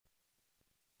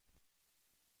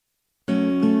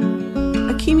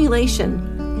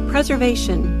accumulation,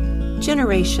 preservation,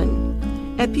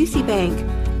 generation. At Busey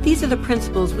Bank, these are the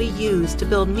principles we use to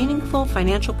build meaningful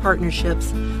financial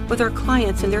partnerships with our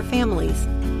clients and their families.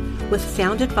 With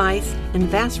sound advice and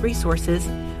vast resources,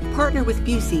 partner with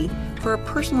Busey for a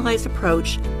personalized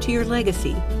approach to your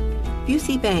legacy.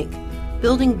 Busey Bank,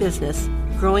 building business,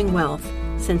 growing wealth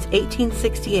since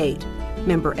 1868.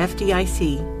 Member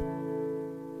FDIC.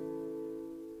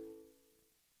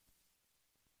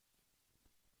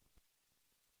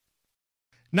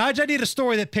 Nige, I need a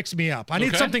story that picks me up. I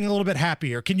need something a little bit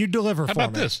happier. Can you deliver for me? How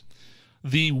about this?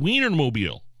 The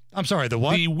Wienermobile. I'm sorry, the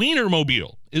what? The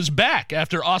Wienermobile is back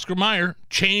after Oscar Mayer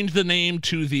changed the name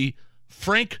to the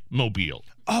Frankmobile.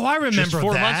 Oh, I remember just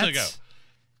 4 that. months ago.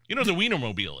 You know what the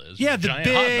Wienermobile is? Yeah, the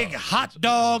big hot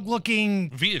dog-looking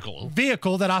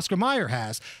vehicle that Oscar Mayer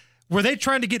has. Were they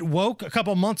trying to get woke a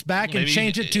couple months back and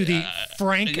change it to the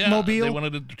Frankmobile? Yeah, they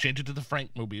wanted to change it to the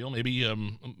Frankmobile.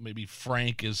 Maybe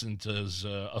Frank isn't as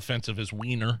offensive as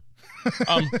Wiener.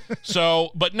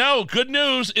 But no, good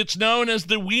news. It's known as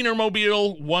the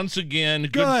Wienermobile once again.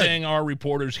 Good thing our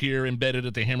reporters here embedded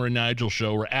at the Hammer and Nigel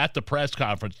show were at the press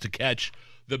conference to catch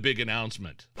the big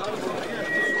announcement.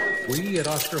 We at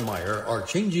Oscar Mayer are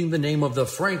changing the name of the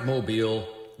Frankmobile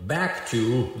back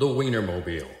to the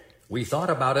Wienermobile. We thought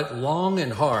about it long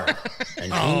and hard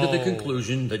and came to the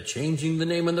conclusion that changing the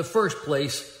name in the first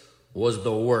place was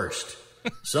the worst.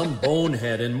 Some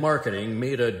bonehead in marketing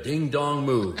made a ding-dong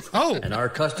move, and our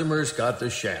customers got the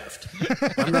shaft.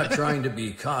 I'm not trying to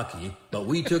be cocky, but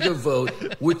we took a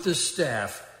vote with the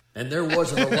staff, and there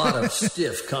wasn't a lot of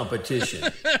stiff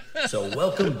competition. So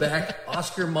welcome back,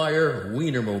 Oscar Mayer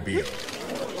Wienermobile.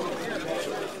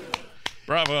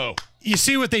 Bravo. You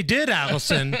see what they did,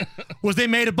 Allison, was they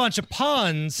made a bunch of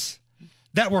puns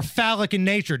that were phallic in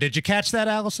nature. Did you catch that,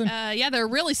 Allison? Yeah, they're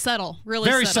really subtle.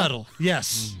 Very subtle,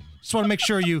 yes. Just want to make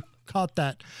sure you caught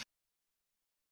that.